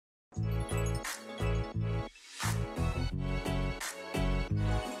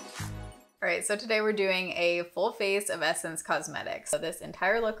Alright, so today we're doing a full face of Essence Cosmetics. So this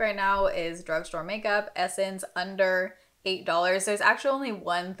entire look right now is drugstore makeup, Essence under $8. There's actually only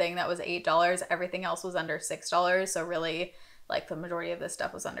one thing that was $8. Everything else was under $6. So really, like, the majority of this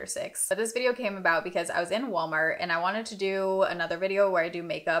stuff was under $6. But this video came about because I was in Walmart and I wanted to do another video where I do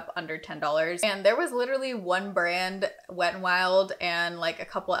makeup under $10. And there was literally one brand, Wet n Wild, and like a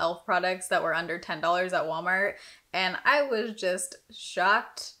couple e.l.f. products that were under $10 at Walmart. And I was just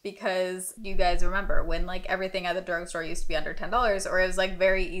shocked because you guys remember when like everything at the drugstore used to be under $10, or it was like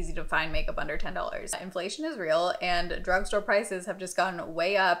very easy to find makeup under $10. Inflation is real and drugstore prices have just gone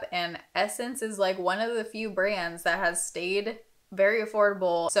way up, and Essence is like one of the few brands that has stayed very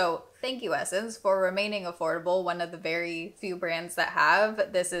affordable. So thank you, Essence, for remaining affordable. One of the very few brands that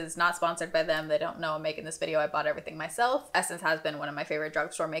have. This is not sponsored by them. They don't know I'm making this video. I bought everything myself. Essence has been one of my favorite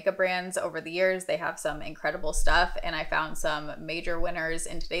drugstore makeup brands over the years. They have some incredible stuff, and I found some major winners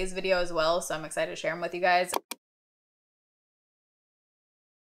in today's video as well, so I'm excited to share them with you guys.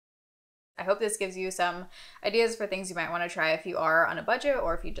 I hope this gives you some ideas for things you might want to try if you are on a budget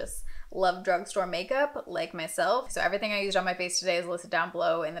or if you just love drugstore makeup like myself. So everything I used on my face today is listed down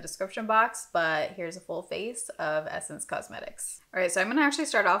below in the description box, but here's a full face of Essence Cosmetics. All right, so I'm gonna actually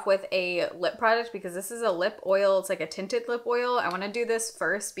start off with a lip product because this is a lip oil. It's like a tinted lip oil. I wanna do this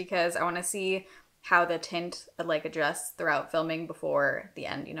first because I wanna see how the tint like adjusts throughout filming before the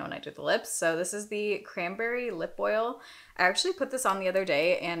end, you know, when I do the lips. So this is the Cranberry Lip Oil. I actually put this on the other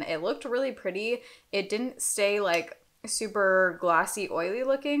day and it looked really pretty. It didn't stay like super glossy, oily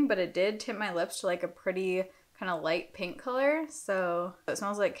looking, but it did tint my lips to like a pretty kind of light pink color. So it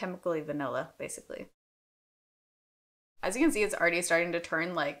smells like chemically vanilla, basically. As you can see, it's already starting to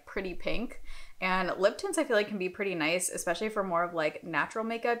turn like pretty pink. And lip tints I feel like can be pretty nice, especially for more of like natural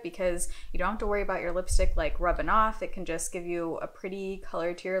makeup, because you don't have to worry about your lipstick like rubbing off. It can just give you a pretty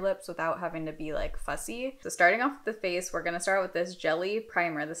color to your lips without having to be like fussy. So starting off with the face, we're gonna start with this jelly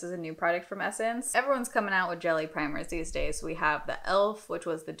primer. This is a new product from Essence. Everyone's coming out with jelly primers these days. So we have the e.l.f., which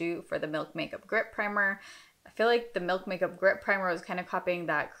was the dupe for the Milk Makeup Grip Primer. I feel like the Milk Makeup Grip Primer was kind of copying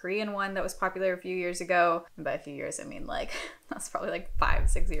that Korean one that was popular a few years ago. And by a few years, I mean like, that's probably like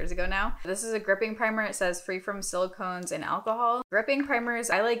 5-6 years ago now. This is a gripping primer. It says free from silicones and alcohol. Gripping primers,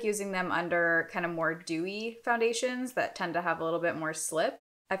 I like using them under kind of more dewy foundations that tend to have a little bit more slip.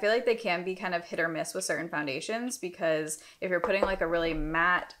 I feel like they can be kind of hit or miss with certain foundations, because if you're putting like a really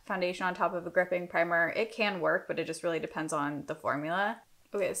matte foundation on top of a gripping primer, it can work, but it just really depends on the formula.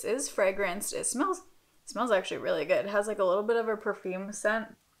 Okay, this is fragranced. It smells actually really good. It has like a little bit of a perfume scent.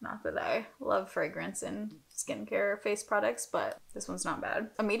 Not that I love fragrance in skincare face products, but this one's not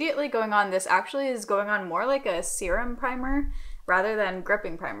bad. Immediately going on, this actually is going on more like a serum primer rather than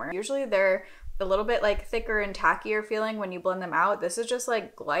gripping primer. Usually they're a little bit like thicker and tackier feeling when you blend them out. This is just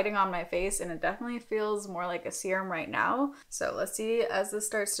like gliding on my face, and it definitely feels more like a serum right now. So let's see as this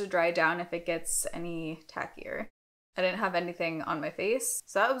starts to dry down if it gets any tackier. I didn't have anything on my face,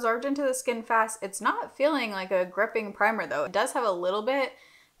 so that absorbed into the skin fast. It's not feeling like a gripping primer though. It does have a little bit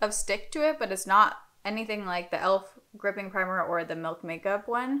of stick to it, but it's not anything like the e.l.f. gripping primer or the Milk Makeup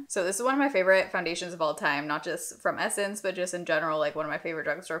one. So this is one of my favorite foundations of all time, not just from Essence, but just in general, like one of my favorite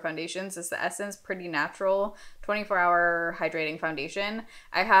drugstore foundations is the Essence Pretty Natural 24-Hour Hydrating Foundation.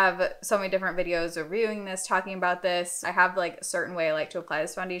 I have so many different videos reviewing this, talking about this. I have like a certain way I like to apply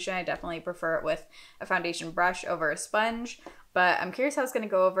this foundation. I definitely prefer it with a foundation brush over a sponge. But I'm curious how it's going to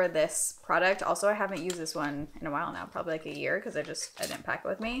go over this product. Also, I haven't used this one in a while now, probably like a year, because I didn't pack it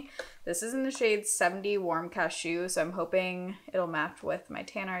with me. This is in the shade 70 Warm Cashew, so I'm hoping it'll match with my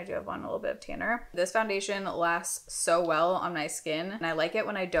tanner. I do have on a little bit of tanner. This foundation lasts so well on my skin, and I like it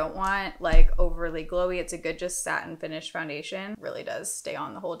when I don't want like overly glowy. It's a good just satin finish foundation. Really does stay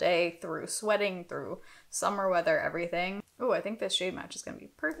on the whole day, through sweating, through summer weather, everything. Oh, I think this shade match is going to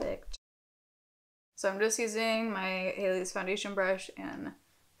be perfect. So I'm just using my Haley's foundation brush and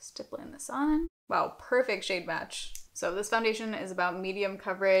stippling this on. Wow, perfect shade match. So this foundation is about medium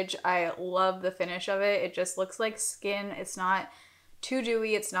coverage. I love the finish of it. It just looks like skin. It's not too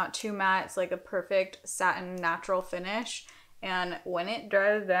dewy, it's not too matte. It's like a perfect satin natural finish. And when it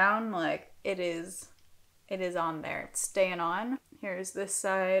dries down, like it is on there. It's staying on. Here's this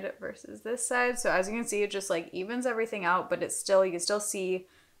side versus this side. So as you can see, it just like evens everything out, but it's still, you can still see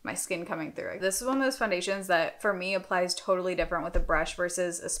my skin coming through. This is one of those foundations that for me applies totally different with a brush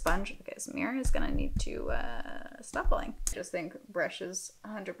versus a sponge. Okay, this mirror is gonna need to stop falling. I just think brush is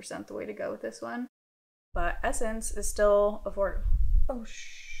 100% the way to go with this one. But Essence is still affordable. Oh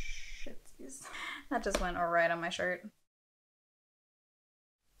shit, that just went right on my shirt.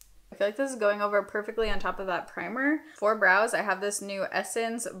 I feel like this is going over perfectly on top of that primer. For brows, I have this new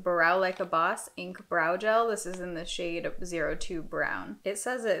Essence Brow Like a Boss Ink Brow Gel. This is in the shade 02 Brown. It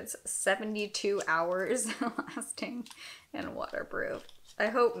says it's 72 hours lasting and waterproof. I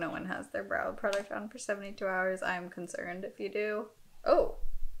hope no one has their brow product on for 72 hours. I'm concerned if you do. Oh,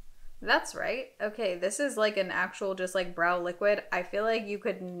 that's right. Okay, this is like an actual just like brow liquid. I feel like you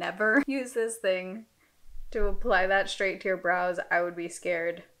could never use this thing to apply that straight to your brows. I would be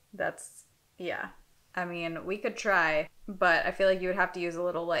scared. That's, yeah. I mean, we could try, but I feel like you would have to use a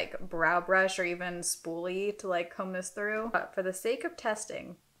little like brow brush or even spoolie to like comb this through. But for the sake of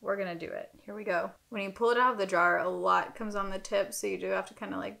testing, we're gonna do it. Here we go. When you pull it out of the jar, a lot comes on the tip, so you do have to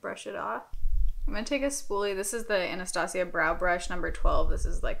kind of like brush it off. I'm gonna take a spoolie. This is the Anastasia brow brush number 12. This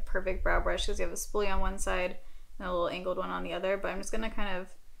is like perfect brow brush because you have a spoolie on one side and a little angled one on the other, but I'm just gonna kind of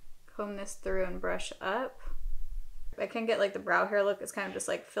comb this through and brush up. I can get like the brow hair look. It's kind of just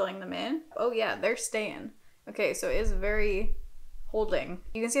like filling them in. Oh yeah, they're staying. Okay, so it is very holding.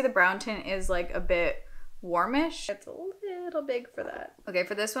 You can see the brown tint is like a bit warmish. It's a little big for that. Okay,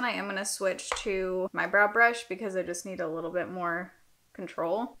 for this one I am gonna switch to my brow brush because I just need a little bit more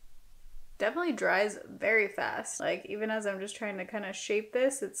control. Definitely dries very fast. Like even as I'm just trying to kind of shape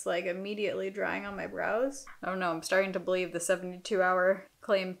this, it's like immediately drying on my brows. I don't know, I'm starting to believe the 72-hour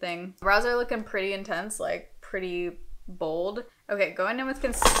claim thing. Brows are looking pretty intense, like pretty bold. Okay, going in with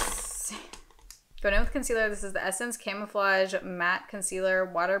concealer. This is the Essence Camouflage Matte Concealer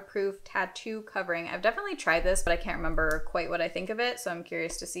Waterproof Tattoo Covering. I've definitely tried this, but I can't remember quite what I think of it, so I'm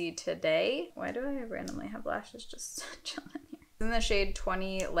curious to see today. Why do I randomly have lashes just chilling here? It's in the shade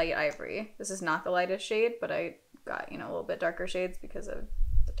 20 Light Ivory. This is not the lightest shade, but I got, you know, a little bit darker shades because of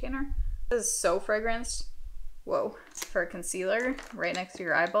the tanner. This is so fragranced. Whoa. For a concealer right next to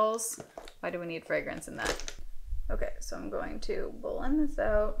your eyeballs. Why do we need fragrance in that? Okay, so I'm going to blend this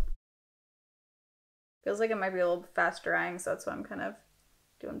out. Feels like it might be a little fast drying, so that's why I'm kind of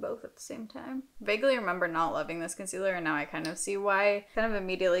doing both at the same time. Vaguely remember not loving this concealer, and now I kind of see why. Kind of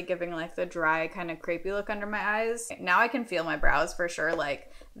immediately giving like the dry kind of crepey look under my eyes. Now I can feel my brows for sure,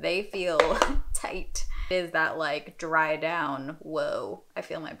 like they feel tight. It is that like dry down, whoa, I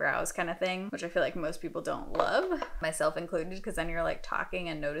feel my brows kind of thing, which I feel like most people don't love, myself included, because then you're like talking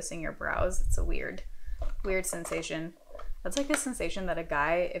and noticing your brows. It's a weird sensation. That's like a sensation that a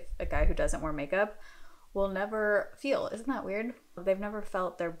guy who doesn't wear makeup will never feel. Isn't that weird? They've never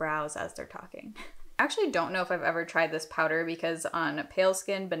felt their brows as they're talking. I actually don't know if I've ever tried this powder because on pale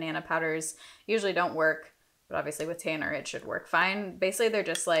skin, banana powders usually don't work, but obviously with tanner it should work fine. Basically they're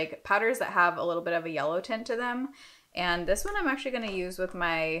just like powders that have a little bit of a yellow tint to them. And this one I'm actually going to use with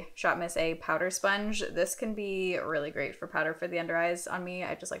my Shop Miss A powder sponge. This can be really great for powder for the under eyes on me.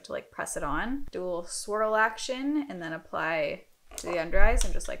 I just like to like press it on, do a little swirl action, and then apply to the under eyes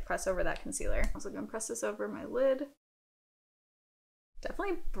and just like press over that concealer. I'm also gonna press this over my lid.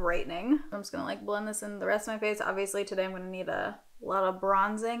 Definitely brightening. I'm just gonna like blend this in the rest of my face. Obviously today I'm gonna need a lot of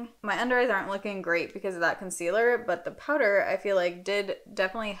bronzing. My under eyes aren't looking great because of that concealer, but the powder I feel like did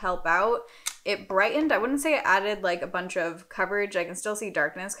definitely help out. It brightened. I wouldn't say it added like a bunch of coverage. I can still see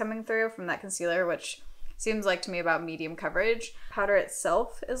darkness coming through from that concealer, which seems like to me about medium coverage. Powder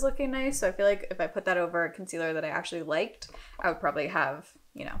itself is looking nice, so I feel like if I put that over a concealer that I actually liked, I would probably have,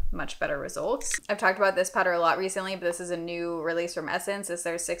 you know, much better results. I've talked about this powder a lot recently, but this is a new release from Essence. It's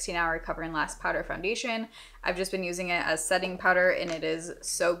their 16-hour Cover and Last Powder Foundation. I've just been using it as setting powder and it is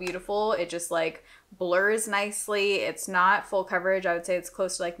so beautiful. It just like blurs nicely. It's not full coverage. I would say it's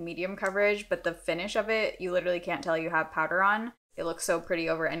close to like medium coverage, but the finish of it, you literally can't tell you have powder on. It looks so pretty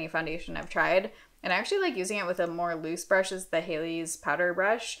over any foundation I've tried. And I actually like using it with a more loose brush, is the Haley's powder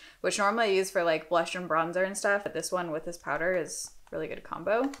brush, which normally I use for like blush and bronzer and stuff, but this one with this powder is a really good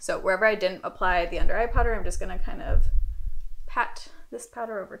combo. So wherever I didn't apply the under eye powder, I'm just gonna kind of pat this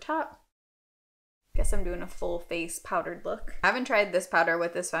powder over top. Guess I'm doing a full face powdered look. I haven't tried this powder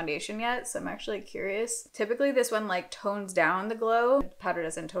with this foundation yet, so I'm actually curious. Typically this one like tones down the glow. The powder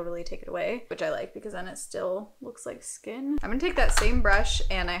doesn't totally take it away, which I like because then it still looks like skin. I'm gonna take that same brush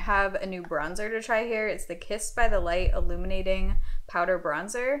and I have a new bronzer to try here. It's the Kissed by the Light Illuminating Powder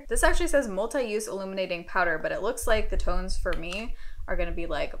Bronzer. This actually says multi-use illuminating powder, but it looks like the tones for me are gonna be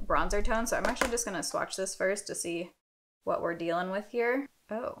like bronzer tones. So I'm actually just gonna swatch this first to see what we're dealing with here.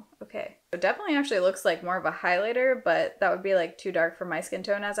 Oh, okay. It definitely actually looks like more of a highlighter, but that would be like too dark for my skin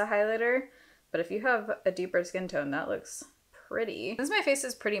tone as a highlighter. But if you have a deeper skin tone, that looks pretty. Since my face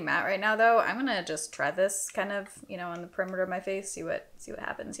is pretty matte right now though, I'm gonna just try this kind of, you know, on the perimeter of my face, see what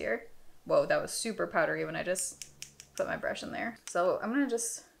happens here. Whoa, that was super powdery when I just put my brush in there. So I'm gonna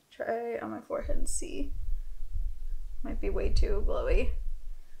just try on my forehead and see. Might be way too glowy.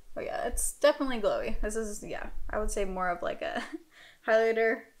 Oh yeah, it's definitely glowy. This is, yeah, I would say more of like a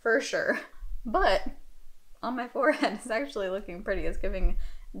highlighter for sure. But on my forehead, it's actually looking pretty. It's giving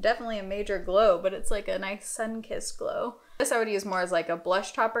definitely a major glow, but it's like a nice sun-kissed glow. This I would use more as like a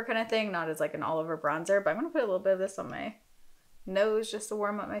blush topper kind of thing, not as like an all-over bronzer, but I'm gonna put a little bit of this on my nose just to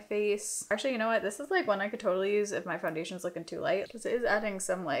warm up my face. Actually, you know what? This is like one I could totally use if my foundation's looking too light, because it is adding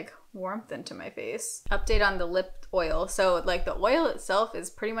some like warmth into my face. Update on the lip oil. So like the oil itself is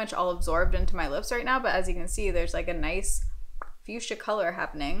pretty much all absorbed into my lips right now, but as you can see, there's like a nice fuchsia color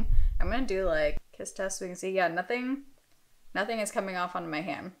happening. I'm gonna do like kiss test so we can see. Yeah, nothing is coming off on my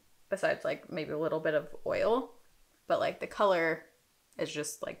hand besides like maybe a little bit of oil, but like the color is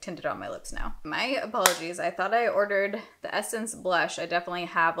just like tinted on my lips now. My apologies. I thought I ordered the Essence blush. I definitely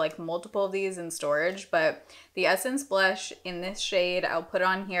have like multiple of these in storage, but the Essence blush in this shade I'll put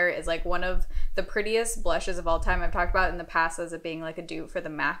on here is like one of the prettiest blushes of all time. I've talked about in the past as it being like a dupe for the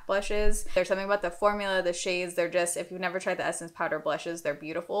MAC blushes. There's something about the formula, the shades, they're just, if you've never tried the Essence powder blushes, they're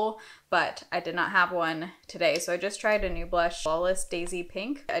beautiful, but I did not have one today. So I just tried a new blush, Flawless Daisy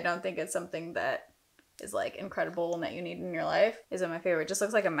Pink. I don't think it's something that is like incredible and that you need in your life. Isn't my favorite. It just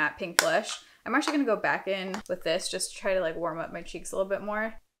looks like a matte pink blush. I'm actually gonna go back in with this just to try to like warm up my cheeks a little bit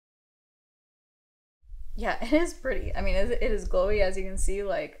more. Yeah, it is pretty. I mean, it is glowy, as you can see,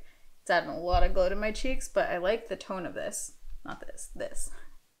 like it's adding a lot of glow to my cheeks, but I like the tone of this. Not this.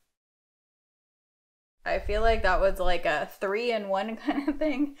 I feel like that was like a 3-in-1 kind of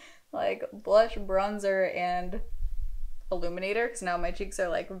thing. Like blush, bronzer, and illuminator, because now my cheeks are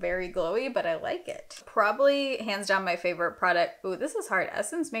like very glowy, but I like it. Probably hands down my favorite product. Ooh, this is hard.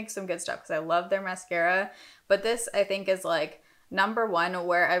 Essence makes some good stuff because I love their mascara, but this I think is like #1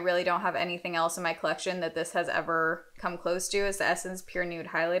 where I really don't have anything else in my collection that this has ever come close to is the Essence Pure Nude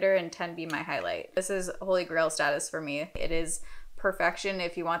Highlighter in 10B My Highlight. This is holy grail status for me. It is perfection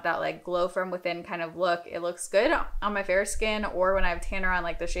if you want that like glow from within kind of look. It looks good on my fair skin, or when I have tanner on,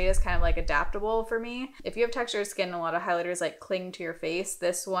 like the shade is kind of like adaptable for me. If you have textured skin, a lot of highlighters like cling to your face.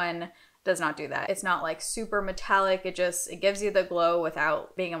 This one does not do that. It's not like super metallic. It gives you the glow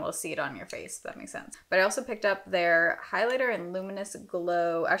without being able to see it on your face, if that makes sense. But I also picked up their highlighter in Luminous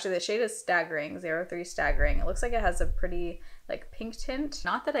Glow. Actually, the shade is Staggering, 03 Staggering. It looks like it has a pretty like pink tint.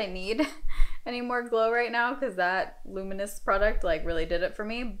 Not that I need any more glow right now because that Luminous product like really did it for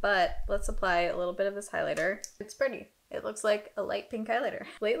me, but let's apply a little bit of this highlighter. It's pretty. It looks like a light pink highlighter.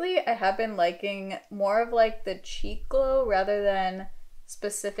 Lately, I have been liking more of like the cheek glow rather than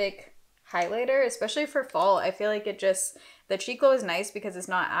specific highlighter, especially for fall. I feel like the cheek glow is nice because it's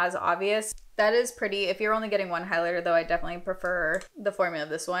not as obvious. That is pretty. If you're only getting one highlighter though, I definitely prefer the formula of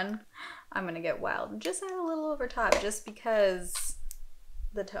this one. I'm gonna get wild and just add a little over top just because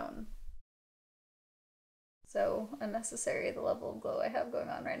the tone. So unnecessary. The level of glow I have going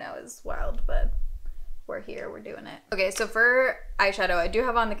on right now is wild, but we're here, we're doing it. Okay, so for eyeshadow, I do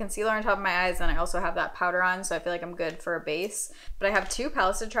have on the concealer on top of my eyes, and I also have that powder on, so I feel like I'm good for a base. But I have 2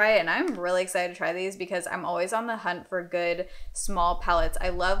 palettes to try, and I'm really excited to try these because I'm always on the hunt for good small palettes. I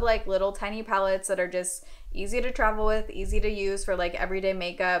love like little tiny palettes that are just easy to travel with, easy to use for like everyday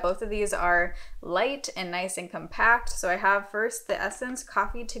makeup. Both of these are light and nice and compact. So I have first the Essence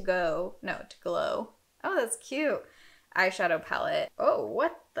Coffee to Glow. Oh, that's cute. Eyeshadow palette. Oh,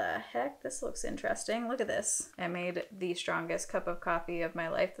 what the heck? This looks interesting. Look at this. I made the strongest cup of coffee of my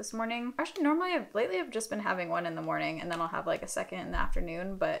life this morning. Actually, normally lately I've just been having one in the morning and then I'll have like a second in the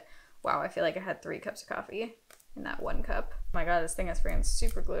afternoon, but wow, I feel like I had 3 cups of coffee in that 1 cup. Oh my god, this thing is freaking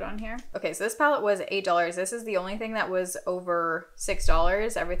super glued on here. Okay, so this palette was $8. This is the only thing that was over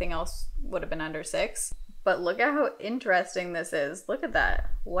 $6. Everything else would have been under $6. But look at how interesting this is. Look at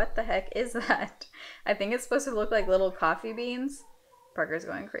that. What the heck is that? I think it's supposed to look like little coffee beans. Parker's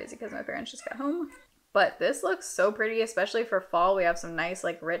going crazy because my parents just got home. But this looks so pretty, especially for fall. We have some nice,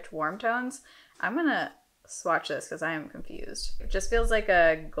 like, rich, warm tones. I'm gonna swatch this because I am confused. It just feels like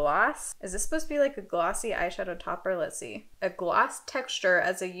a gloss. Is this supposed to be like a glossy eyeshadow topper? Let's see. A gloss texture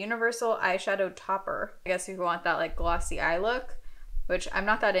as a universal eyeshadow topper. I guess if you want that, like, glossy eye look, which I'm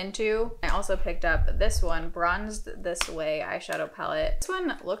not that into. I also picked up this one, Bronzed This Way eyeshadow palette. This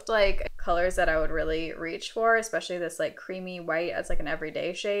one looked like colors that I would really reach for, especially this like creamy white as like an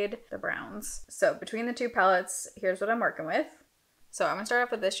everyday shade, the browns. So between the 2 palettes, here's what I'm working with. So I'm gonna start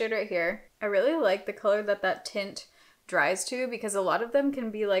off with this shade right here. I really like the color that tint dries to because a lot of them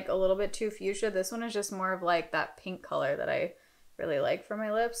can be like a little bit too fuchsia. This one is just more of like that pink color that I really like for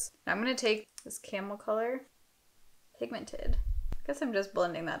my lips. Now I'm gonna take this camel color, Pigmented. I guess I'm just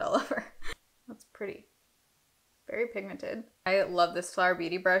blending that all over. That's pretty. very pigmented. I love this Flower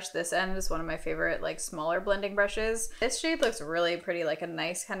Beauty brush. This end is one of my favorite like smaller blending brushes. This shade looks really pretty, like a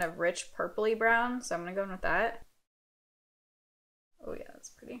nice kind of rich purpley brown. So I'm gonna go in with that. Oh yeah, that's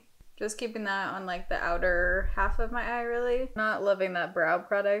pretty. Just keeping that on like the outer half of my eye really. Not loving that brow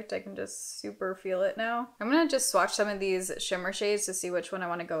product. I can just super feel it now. I'm gonna just swatch some of these shimmer shades to see which one I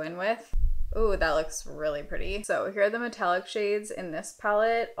wanna go in with. Ooh, that looks really pretty. So here are the metallic shades in this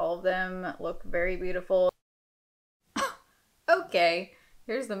palette. All of them look very beautiful. Okay,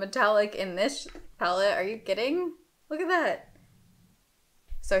 here's the metallic in this palette. Are you kidding? Look at that.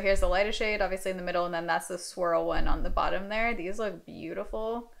 So here's the lightest shade, obviously in the middle, and then that's the swirl one on the bottom there. These look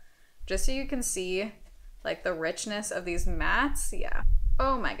beautiful. Just so you can see like the richness of these mattes. Yeah.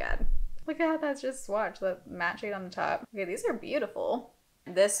 Oh my God. Look at how that's just swatched, the matte shade on the top. Okay, these are beautiful.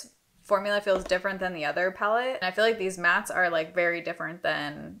 This formula feels different than the other palette. And I feel like these mattes are like very different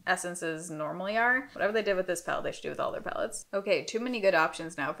than Essence's normally are. Whatever they did with this palette, they should do with all their palettes. Okay, too many good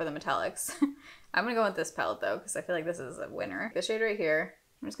options now for the metallics. I'm gonna go with this palette though, because I feel like this is a winner. This shade right here,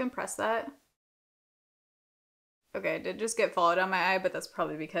 I'm just gonna press that. Okay, I did just get followed on my eye, but that's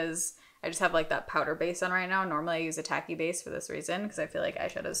probably because I just have like that powder base on right now. Normally I use a tacky base for this reason, because I feel like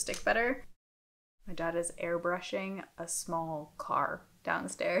eyeshadows stick better. My dad is airbrushing a small car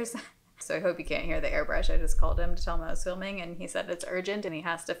downstairs. So I hope you can't hear the airbrush. I just called him to tell him I was filming and he said it's urgent and he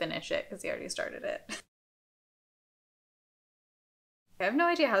has to finish it because he already started it. I have no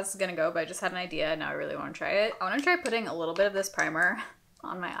idea how this is gonna go, but I just had an idea and now I really want to try it. I want to try putting a little bit of this primer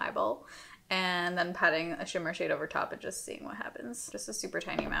on my eyeball and then patting a shimmer shade over top and just seeing what happens. Just a super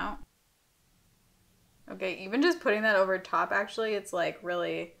tiny amount. Okay, even just putting that over top, actually, it's like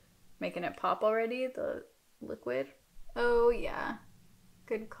really making it pop already, the liquid. Oh yeah.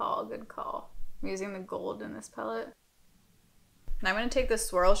 Good call, good call. I'm using the gold in this palette. Now I'm going to take the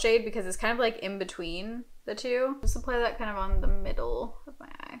swirl shade because it's kind of like in between the two. Just apply that kind of on the middle of my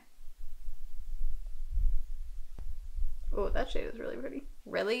eye. Oh, that shade is really pretty.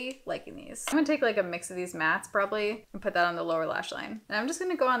 Really liking these. I'm going to take like a mix of these mattes probably and put that on the lower lash line. And I'm just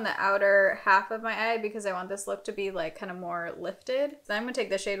going to go on the outer half of my eye because I want this look to be like kind of more lifted. So I'm going to take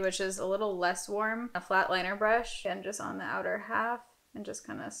this shade, which is a little less warm, a flat liner brush, and just on the outer half. And just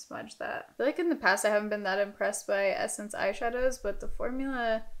kind of smudge that. I feel like in the past I haven't been that impressed by Essence eyeshadows, but the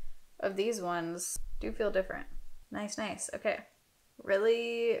formula of these ones do feel different. Nice, nice. Okay.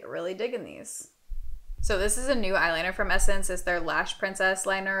 Really, really digging these. So this is a new eyeliner from Essence. It's their Lash Princess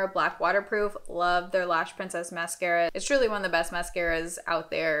liner, black waterproof. Love their Lash Princess mascara. It's truly one of the best mascaras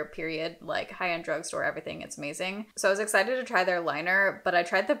out there, period. Like high-end drugstore, everything. It's amazing. So I was excited to try their liner, but I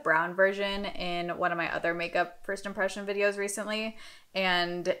tried the brown version in one of my other makeup first impression videos recently,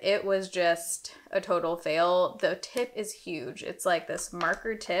 and it was just a total fail. The tip is huge. It's like this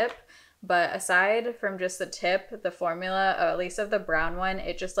marker tip. But aside from just the tip, the formula, at least of the brown one,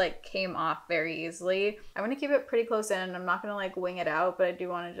 it just like came off very easily. I'm gonna keep it pretty close in. I'm not gonna like wing it out, but I do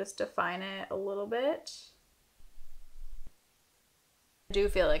want to just define it a little bit. I do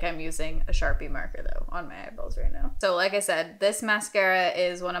feel like I'm using a Sharpie marker though on my eyeballs right now. So like I said, this mascara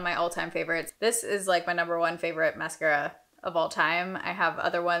is one of my all-time favorites. This is like my #1 favorite mascara of all time. I have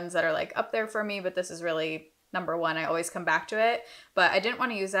other ones that are like up there for me, but this is really #1. I always come back to it, but I didn't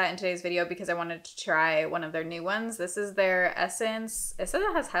want to use that in today's video because I wanted to try one of their new ones. This is their Essence. It says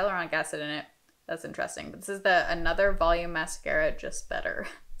it has hyaluronic acid in it. That's interesting. But this is the Another Volume Mascara, Just Better.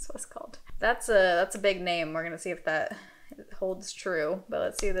 That's what it's called. That's a big name. We're gonna see if that holds true. But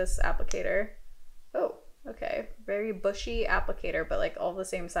let's see this applicator. Oh, okay. Very bushy applicator, but like all the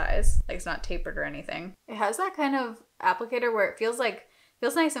same size. Like it's not tapered or anything. It has that kind of applicator where it feels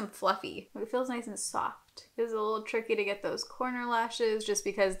nice and fluffy. It feels nice and soft. It's a little tricky to get those corner lashes just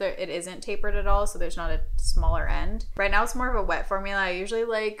because it isn't tapered at all, so there's not a smaller end. Right now it's more of a wet formula. I usually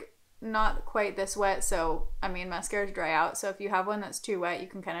like not quite this wet, so I mean mascaras dry out, so if you have one that's too wet, you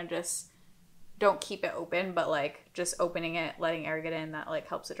can kind of just don't keep it open, but like just opening it, letting air get in, that like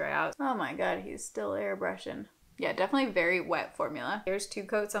helps it dry out. Oh my god, he's still airbrushing. Yeah, definitely very wet formula. Here's 2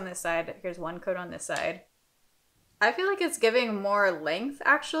 coats on this side. Here's 1 coat on this side. I feel like it's giving more length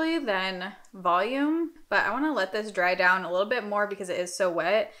actually than volume, but I want to let this dry down a little bit more because it is so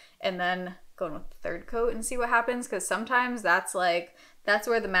wet, and then go in with the 3rd coat and see what happens, because sometimes that's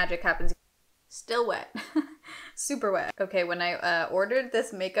where the magic happens. Still wet. Super wet. Okay, when I ordered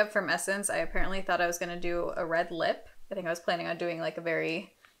this makeup from Essence, I apparently thought I was gonna do a red lip. I think I was planning on doing like a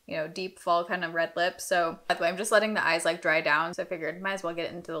very, you know, deep fall kind of red lip. So by the way, I'm just letting the eyes like dry down. So I figured might as well get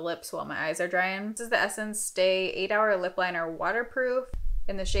it into the lips while my eyes are drying. This is the Essence Stay 8-Hour Lip Liner Waterproof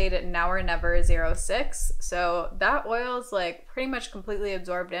in the shade Now or Never 06. So that oil is like pretty much completely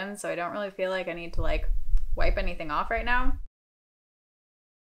absorbed in. So I don't really feel like I need to like wipe anything off right now.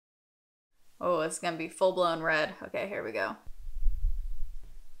 Oh, it's gonna be full-blown red. Okay, here we go.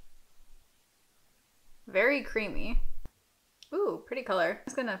 Very creamy. Ooh, pretty color. I'm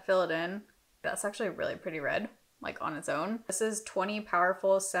just gonna fill it in. That's actually really pretty red, like on its own. This is 20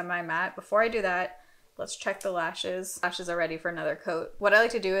 Powerful Semi-Matte. Before I do that, let's check the lashes. Lashes are ready for another coat. What I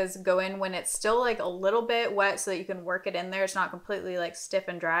like to do is go in when it's still like a little bit wet so that you can work it in there. It's not completely like stiff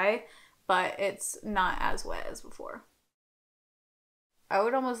and dry, but it's not as wet as before. I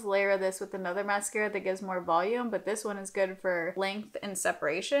would almost layer this with another mascara that gives more volume, but this one is good for length and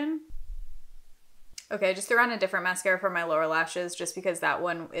separation. Okay, I just threw on a different mascara for my lower lashes just because that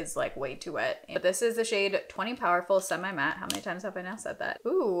one is like way too wet. But this is the shade 20 Powerful Semi-Matte. How many times have I now said that?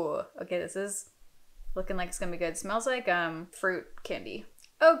 Ooh, okay, this is looking like it's gonna be good. Smells like fruit candy.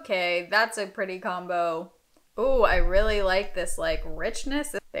 Okay, that's a pretty combo. Ooh, I really like this like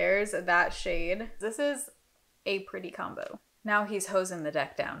richness. There's that shade. This is a pretty combo. Now he's hosing the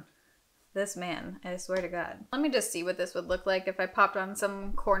deck down. This man, I swear to God. Let me just see what this would look like if I popped on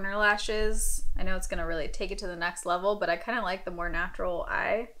some corner lashes. I know it's gonna really take it to the next level, but I kind of like the more natural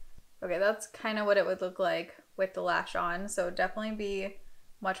eye. Okay, that's kind of what it would look like with the lash on. So definitely be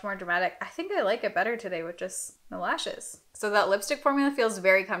much more dramatic. I think I like it better today with just no lashes. So that lipstick formula feels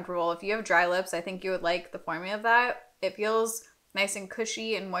very comfortable. If you have dry lips, I think you would like the formula of that. It feels nice and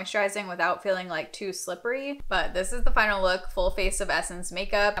cushy and moisturizing without feeling like too slippery. But this is the final look, full face of Essence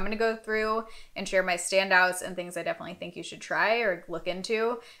makeup. I'm gonna go through and share my standouts and things I definitely think you should try or look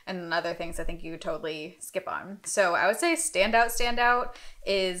into, and then other things I think you would totally skip on. So I would say standout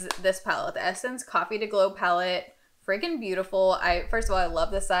is this palette, the Essence Coffee to Glow palette. Freaking beautiful. First of all, I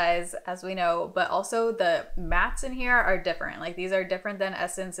love the size, as we know, but also the mattes in here are different. Like these are different than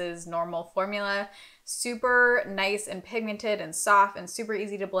Essence's normal formula. Super nice and pigmented and soft and super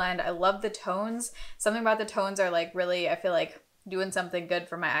easy to blend. I love the tones. Something about the tones are like really, I feel like, doing something good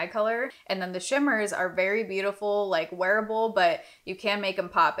for my eye color. And then the shimmers are very beautiful, like wearable, but you can make them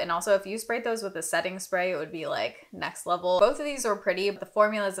pop. And also if you sprayed those with a setting spray, it would be like next level. Both of these are pretty, but the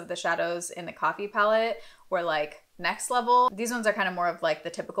formulas of the shadows in the coffee palette were like next level. These ones are kind of more of like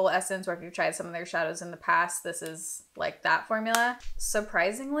the typical Essence, where if you've tried some of their shadows in the past, this is like that formula.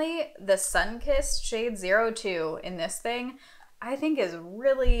 Surprisingly, the Sunkissed shade 02 in this thing, I think is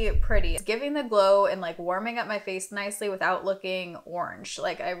really pretty. It's giving the glow and like warming up my face nicely without looking orange.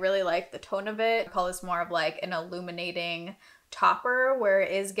 Like I really like the tone of it. I call this more of like an illuminating topper where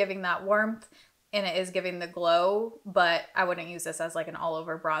it is giving that warmth and it is giving the glow, but I wouldn't use this as like an all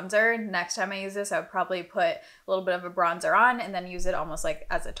over bronzer. Next time I use this, I would probably put a little bit of a bronzer on and then use it almost like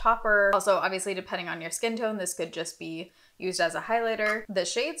as a topper. Also, obviously, depending on your skin tone, this could just be used as a highlighter. The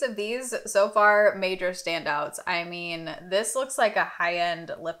shades of these so far, major standouts. I mean, this looks like a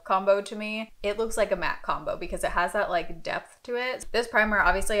high-end lip combo to me. It looks like a matte combo because it has that like depth to it. This primer,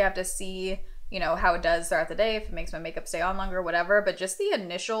 obviously you have to see, you know, how it does throughout the day, if it makes my makeup stay on longer, whatever, but just the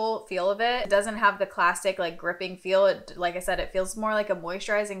initial feel of it doesn't have the classic like gripping feel. It, like I said, it feels more like a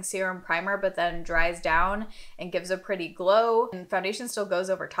moisturizing serum primer, but then dries down and gives a pretty glow. And foundation still goes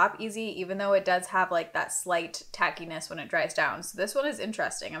over top easy, even though it does have like that slight tackiness when it dries down. So this one is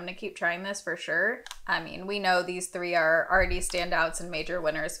interesting. I'm gonna keep trying this for sure. I mean, we know these three are already standouts and major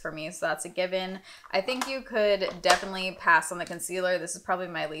winners for me, so that's a given. I think you could definitely pass on the concealer. This is probably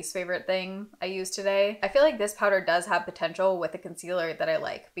my least favorite thing I used today. I feel like this powder does have potential with a concealer that I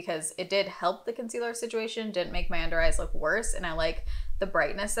like because it did help the concealer situation, didn't make my under eyes look worse, and I like the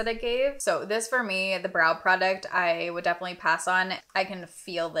brightness that it gave. So this for me, the brow product, I would definitely pass on. I can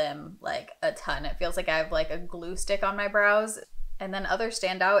feel them like a ton. It feels like I have like a glue stick on my brows. And then other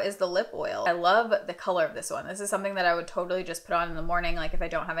standout is the lip oil. I love the color of this one. This is something that I would totally just put on in the morning, like if I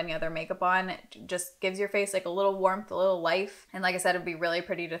don't have any other makeup on. It just gives your face like a little warmth, a little life. And like I said, it'd be really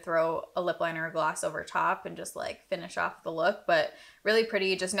pretty to throw a lip liner or gloss over top and just like finish off the look, but really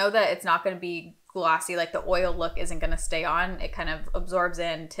pretty. Just know that it's not gonna be glossy, like the oil look isn't gonna stay on. It kind of absorbs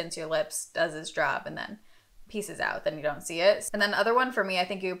in, tints your lips, does its job, and then pieces out, then you don't see it. And then the other one for me, I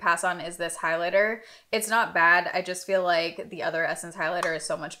think you pass on is this highlighter. It's not bad. I just feel like the other Essence highlighter is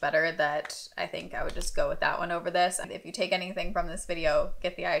so much better that I think I would just go with that one over this. If you take anything from this video,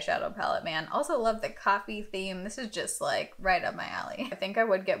 get the eyeshadow palette, man. Also love the coffee theme. This is just like right up my alley. I think I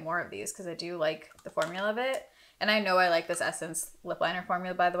would get more of these because I do like the formula of it. And I know I like this Essence lip liner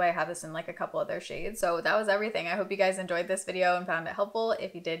formula, by the way. I have this in like a couple other shades. So that was everything. I hope you guys enjoyed this video and found it helpful.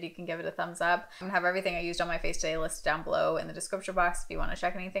 If you did, you can give it a thumbs up. I'm gonna have everything I used on my face today listed down below in the description box if you wanna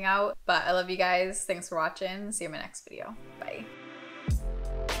check anything out. But I love you guys. Thanks for watching. See you in my next video. Bye.